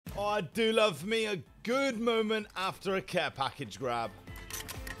Oh, I do love me a good moment after a care package grab.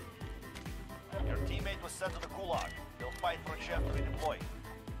 Your teammate was sent to the gulag. They'll fight for a chance to redeploy.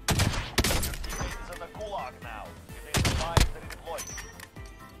 Your teammate is in the gulag now. If they survive, they redeploy.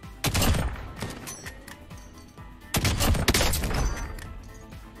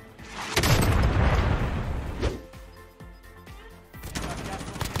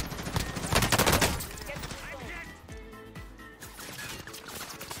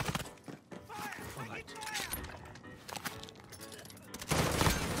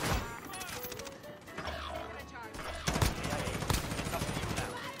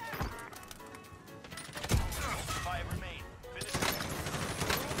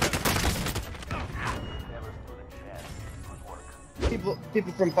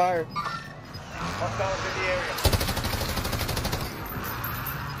 People from fire. Hostiles in the area.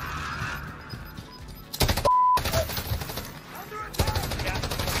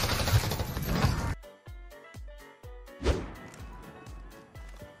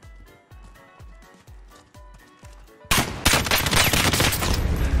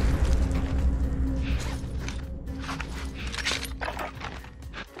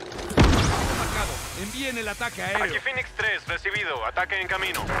 Envíen el ataque aéreo. Aquí Phoenix 3, recibido. Ataque en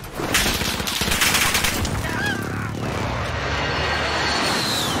camino.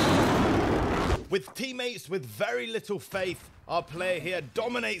 With teammates with very little faith, our player here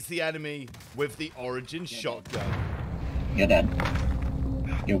dominates the enemy with the Origin shotgun. You're dead.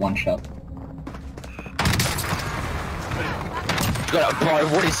 You're one shot. Get up, bro.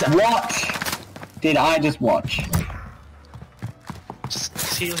 What is that? Watch! Did I just watch? Just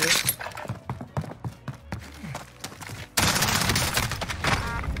seal it.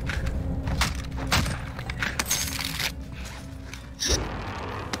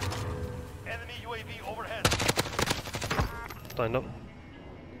 Enemy UAV overhead. Line up.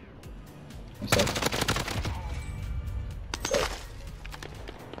 What's that?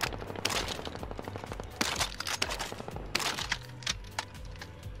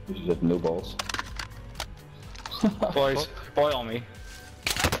 This is just no balls. Boys, boy on me.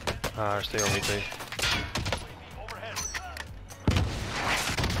 Stay on me, too. Overhead.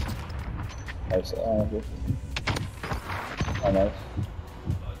 Nice. Oh, nice.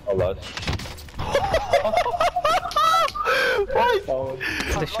 Oh, lad.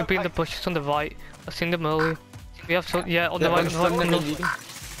 They should be in the bushes on the right. I've seen them earlier. We have so yeah on the right.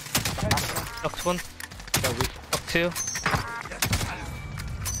 Knocked one. Knocked two.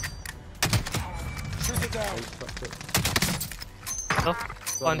 Oh,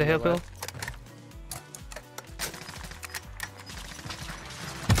 behind the hill, Bill.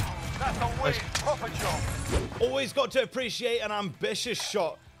 That's a win. Proper job. Always got to appreciate an ambitious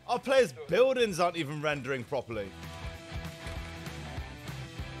shot. Our players' buildings aren't even rendering properly.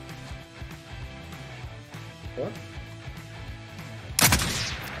 What?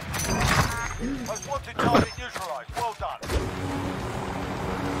 Most wanted target neutralized. Well done.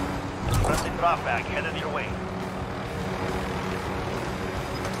 Pressing drop back. Headed your way.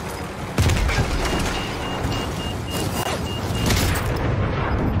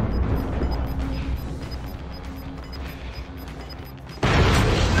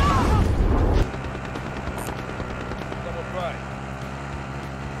 Double try.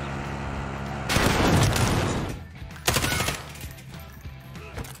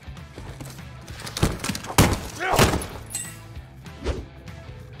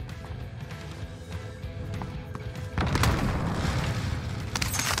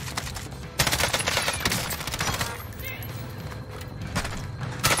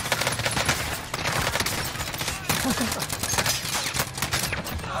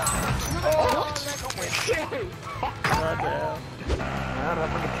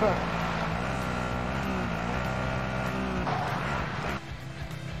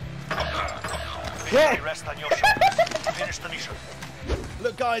 Rest on your shot. Finish the mission.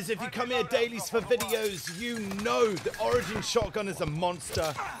 Look guys, if you come here dailies for videos, you know the Origin shotgun is a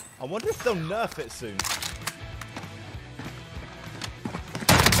monster. I wonder if they'll nerf it soon.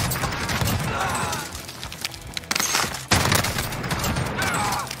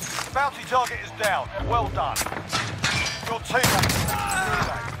 Bounty target is down. Well done. Your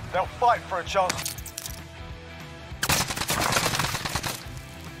teammate. They'll fight for a chance.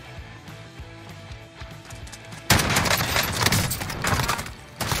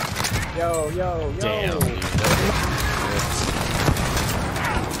 Yo. Damn.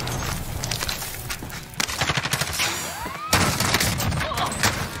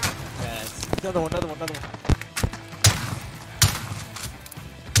 Another one.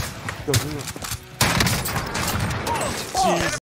 Go,